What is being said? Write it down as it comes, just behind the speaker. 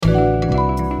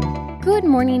Good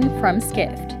morning from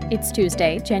Skift. It's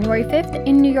Tuesday, January 5th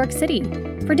in New York City.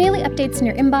 For daily updates in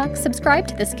your inbox, subscribe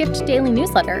to the Skift Daily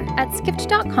newsletter at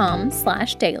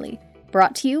skift.com/daily.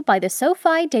 Brought to you by the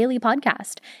SoFi Daily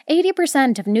Podcast.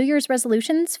 80% of New Year's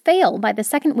resolutions fail by the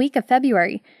second week of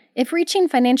February. If reaching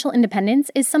financial independence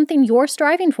is something you're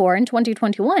striving for in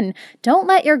 2021, don't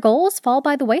let your goals fall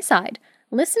by the wayside.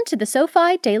 Listen to the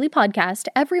SoFi Daily Podcast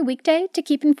every weekday to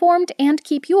keep informed and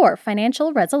keep your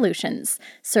financial resolutions.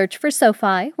 Search for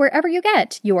SoFi wherever you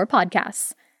get your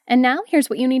podcasts. And now, here's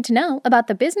what you need to know about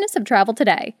the business of travel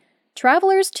today.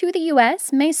 Travelers to the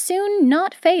U.S. may soon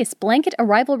not face blanket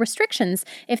arrival restrictions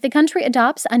if the country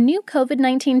adopts a new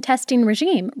COVID-19 testing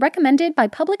regime recommended by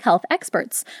public health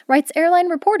experts, writes airline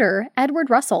reporter Edward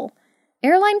Russell.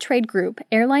 Airline trade group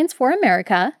Airlines for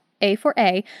America,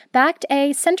 A4A, backed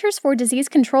a Centers for Disease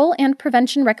Control and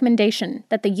Prevention recommendation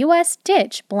that the U.S.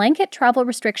 ditch blanket travel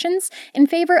restrictions in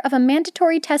favor of a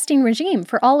mandatory testing regime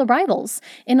for all arrivals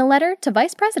in a letter to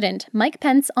Vice President Mike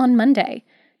Pence on Monday.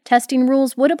 Testing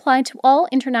rules would apply to all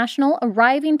international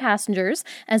arriving passengers,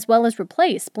 as well as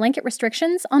replace blanket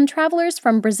restrictions on travelers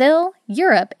from Brazil,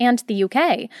 Europe, and the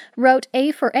UK, wrote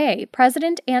A4A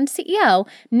President and CEO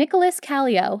Nicholas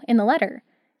Callio in the letter.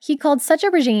 He called such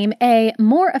a regime a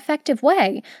more effective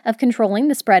way of controlling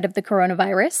the spread of the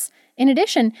coronavirus. In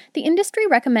addition, the industry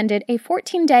recommended a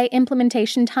 14-day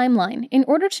implementation timeline in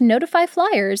order to notify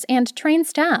flyers and train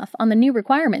staff on the new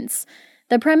requirements.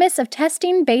 The premise of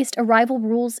testing-based arrival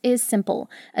rules is simple.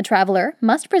 A traveler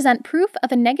must present proof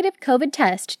of a negative COVID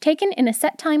test taken in a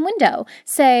set time window,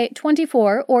 say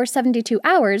 24 or 72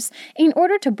 hours, in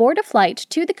order to board a flight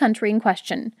to the country in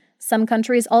question. Some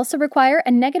countries also require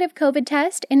a negative COVID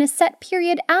test in a set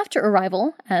period after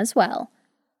arrival as well.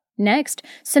 Next,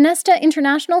 Sonesta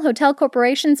International Hotel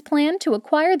Corporation's plan to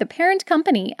acquire the parent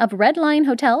company of Red Lion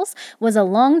Hotels was a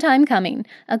long time coming,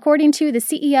 according to the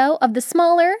CEO of the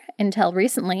smaller, until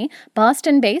recently,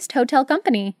 Boston-based hotel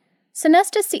company.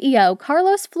 Sonesta CEO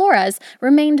Carlos Flores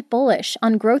remained bullish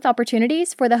on growth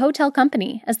opportunities for the hotel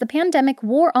company as the pandemic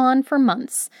wore on for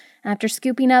months. After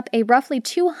scooping up a roughly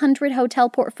 200 hotel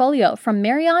portfolio from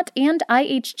Marriott and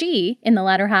IHG in the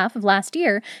latter half of last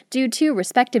year due to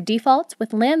respective defaults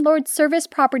with Landlord Service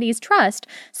Properties Trust,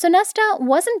 Sonesta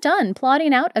wasn't done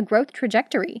plotting out a growth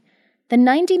trajectory. The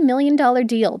 $90 million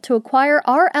deal to acquire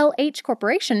RLH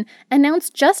Corporation,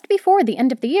 announced just before the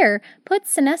end of the year,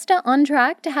 puts Sonesta on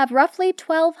track to have roughly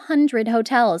 1,200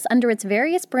 hotels under its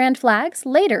various brand flags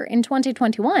later in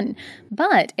 2021,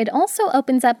 but it also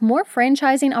opens up more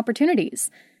franchising opportunities.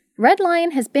 Red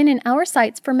Lion has been in our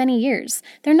sights for many years.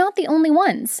 They're not the only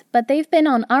ones, but they've been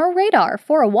on our radar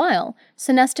for a while,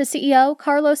 Sonesta CEO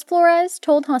Carlos Flores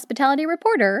told hospitality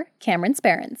reporter Cameron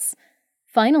Sperance.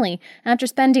 Finally, after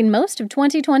spending most of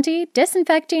 2020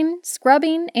 disinfecting,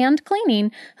 scrubbing, and cleaning,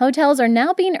 hotels are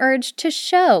now being urged to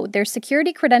show their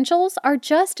security credentials are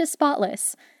just as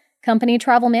spotless. Company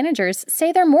travel managers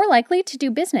say they're more likely to do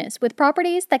business with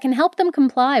properties that can help them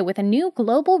comply with a new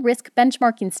global risk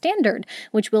benchmarking standard,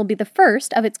 which will be the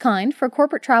first of its kind for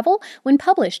corporate travel when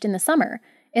published in the summer.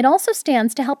 It also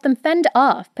stands to help them fend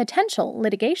off potential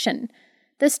litigation.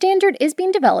 The standard is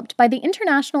being developed by the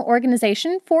International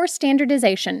Organization for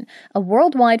Standardization, a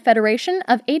worldwide federation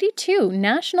of 82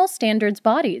 national standards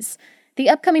bodies. The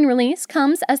upcoming release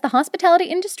comes as the hospitality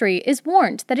industry is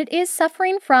warned that it is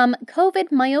suffering from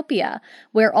COVID myopia,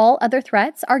 where all other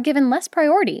threats are given less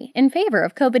priority in favor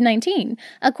of COVID-19,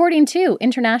 according to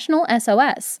International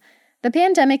SOS. The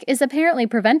pandemic is apparently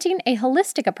preventing a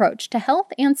holistic approach to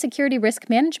health and security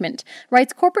risk management,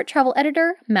 writes corporate travel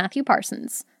editor Matthew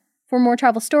Parsons. For more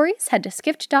travel stories, head to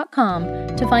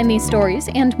skift.com. To find these stories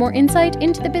and more insight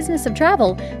into the business of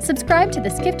travel, subscribe to the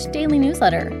Skift Daily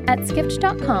newsletter at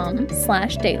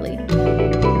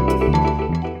skift.com/daily.